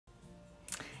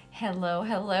Hello,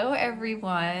 hello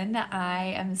everyone.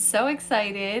 I am so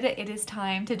excited. It is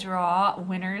time to draw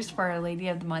winners for our Lady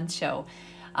of the Month show.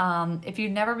 If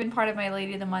you've never been part of my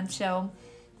Lady of the Month show,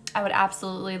 I would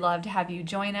absolutely love to have you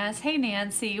join us. Hey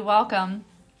Nancy, welcome.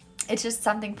 It's just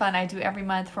something fun I do every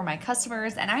month for my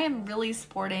customers, and I am really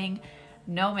sporting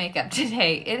no makeup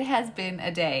today. It has been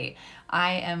a day.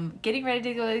 I am getting ready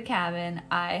to go to the cabin.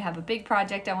 I have a big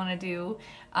project I want to do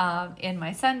in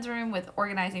my son's room with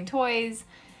organizing toys.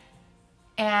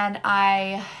 And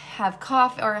I have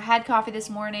had coffee this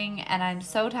morning, and I'm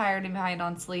so tired and behind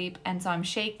on sleep, and so I'm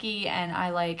shaky, and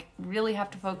I really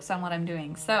have to focus on what I'm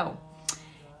doing. So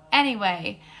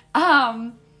anyway,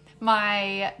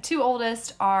 my two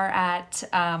oldest are at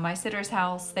my sitter's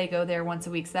house. They go there once a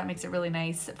week, so that makes it really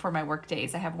nice for my work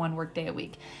days. I have one work day a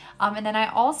week. And then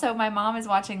my mom is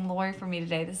watching Lori for me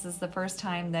today. This is the first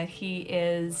time that he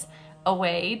is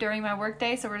away during my work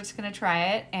day, so we're just gonna try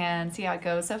it and see how it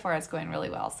goes. So far it's going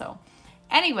really well. So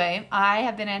anyway, I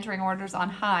have been entering orders on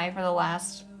High for the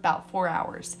last about 4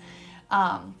 hours.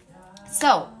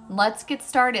 So let's get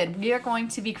started. We are going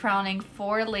to be crowning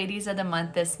 4 Ladies of the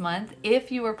Month this month.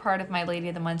 If you were part of my Lady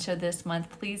of the Month show this month,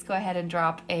 please go ahead and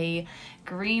drop a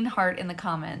green heart in the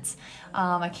comments.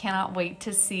 I cannot wait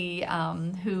to see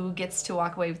who gets to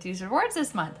walk away with these rewards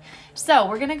this month. So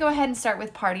we're gonna go ahead and start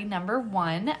with party number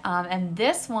 1. And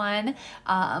this one,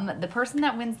 the person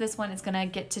that wins this one is gonna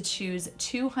get to choose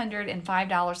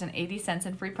 $205.80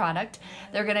 in free product.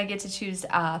 They're gonna get to choose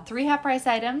 3 half-price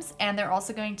items, and they're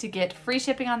also going to get free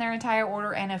shipping on their entire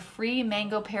order and a free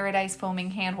Mango Paradise foaming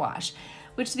hand wash,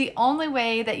 which the only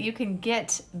way that you can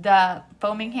get the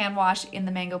foaming hand wash in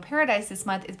the Mango Paradise this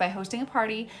month is by hosting a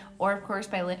party, or of course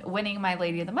by winning my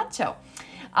Lady of the Month show.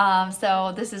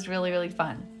 So this is really, really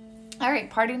fun. All right,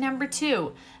 party number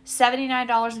 2,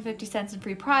 $79.50 in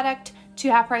free product,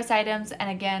 2 half-price items, and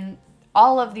again,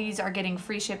 all of these are getting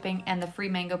free shipping and the free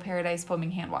Mango Paradise foaming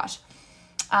hand wash.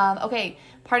 Okay,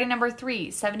 party number 3,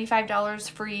 $75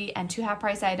 free and 2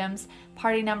 half-price items.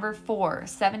 Party number 4,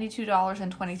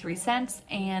 $72.23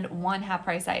 and 1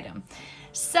 half-price item.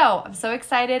 So I'm so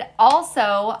excited.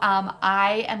 Also, I'm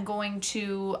not going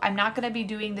to be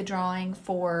doing the drawing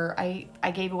for, I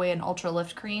gave away an Ultra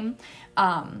Lift Cream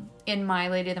in my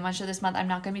Lady of the Month show this month. I'm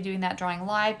not going to be doing that drawing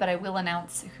live, but I will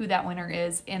announce who that winner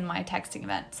is in my texting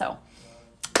event. So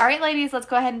all right, ladies, let's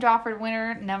go ahead and draw for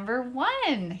winner number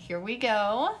 1. Here we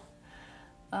go.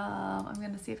 I'm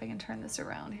going to see if I can turn this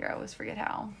around here. I always forget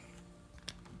how.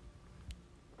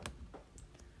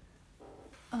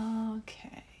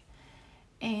 Okay.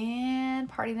 And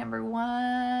party number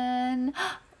 1,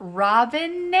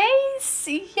 Robin Nace.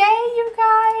 Yay, you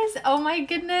guys. Oh my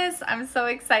goodness. I'm so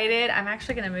excited. I'm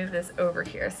actually going to move this over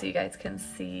here so you guys can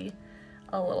see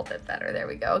a little bit better. There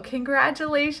we go.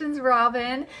 Congratulations,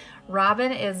 Robin.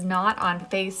 Robin is not on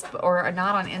Facebook or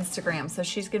not on Instagram, so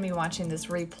she's going to be watching this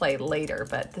replay later,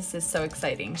 but this is so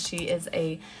exciting. She is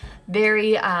a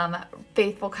very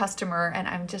faithful customer, and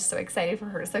I'm just so excited for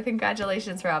her. So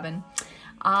congratulations, Robin.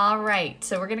 All right,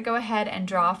 so we're going to go ahead and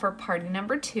draw for party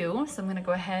number 2. So I'm going to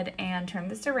go ahead and turn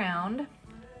this around.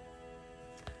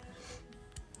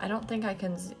 I don't think I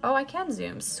can, oh, I can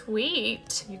zoom.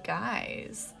 Sweet, you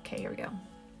guys. Okay, here we go.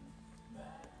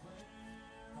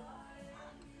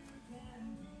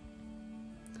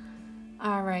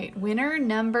 All right, winner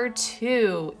number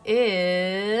 2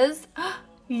 is,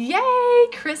 yay,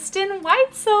 Kristen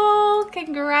Weitzel.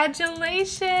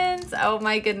 Congratulations. Oh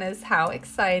my goodness, how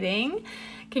exciting.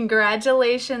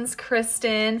 Congratulations,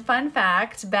 Kristen. Fun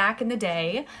fact, back in the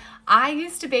day, I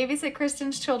used to babysit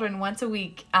Kristen's children once a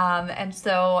week, and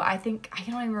so I don't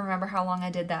even remember how long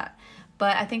I did that,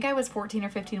 but I think I was 14 or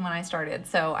 15 when I started,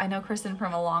 so I know Kristen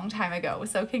from a long time ago.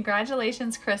 So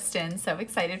congratulations, Kristen. So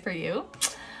excited for you.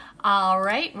 All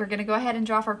right, we're gonna go ahead and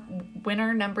draw for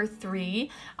winner number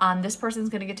 3. This person's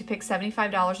gonna get to pick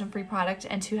 $75 in free product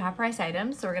and 2 half-price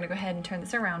items, so we're gonna go ahead and turn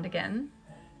this around again.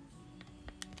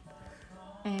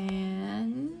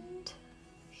 And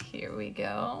here we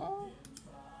go.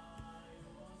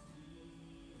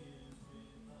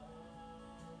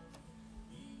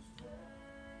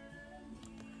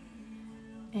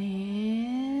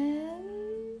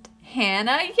 And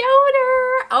Hannah Yoder.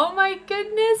 Oh my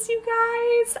goodness, you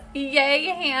guys. Yay,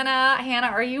 Hannah. Hannah,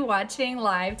 are you watching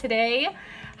live today?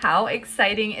 How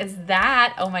exciting is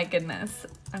that? Oh my goodness.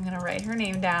 I'm going to write her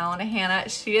name down. Hannah,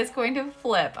 she is going to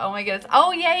flip. Oh my goodness.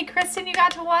 Oh, yay, Kristen, you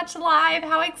got to watch live.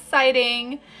 How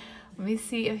exciting. Let me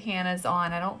see if Hannah's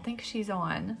on. I don't think she's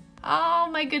on. Oh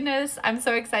my goodness, I'm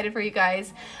so excited for you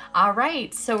guys. All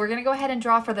right, so we're gonna go ahead and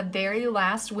draw for the very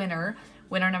last winner,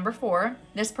 winner number 4.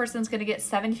 This person's going to get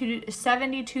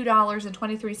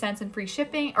 $72.23 in free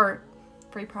shipping or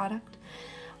free product,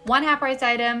 1 half price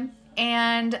item,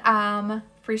 and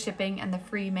free shipping and the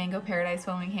free Mango Paradise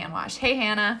foaming hand wash. Hey,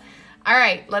 Hannah. All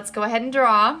right, let's go ahead and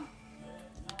draw.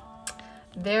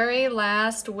 Very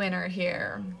last winner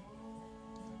here.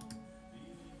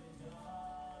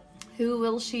 Who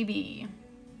will she be?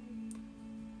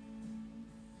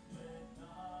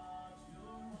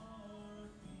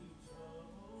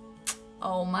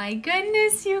 Oh my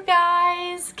goodness, you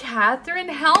guys. Catherine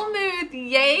Helmuth.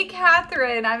 Yay,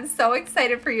 Catherine. I'm so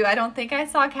excited for you. I don't think I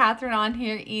saw Catherine on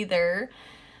here either,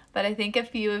 but I think a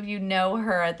few of you know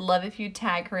her. I'd love if you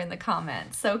tag her in the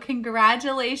comments. So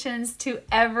congratulations to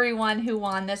everyone who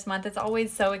won this month. It's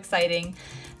always so exciting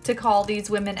to call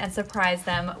these women and surprise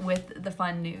them with the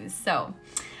fun news. So,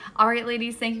 all right,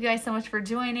 ladies, thank you guys so much for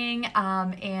joining.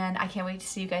 And I can't wait to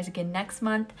see you guys again next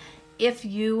month. If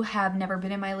you have never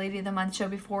been in my Lady of the Month show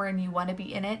before and you want to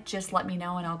be in it, just let me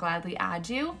know and I'll gladly add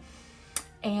you.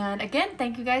 And again,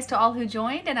 thank you guys to all who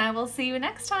joined, and I will see you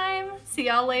next time. See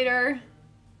y'all later.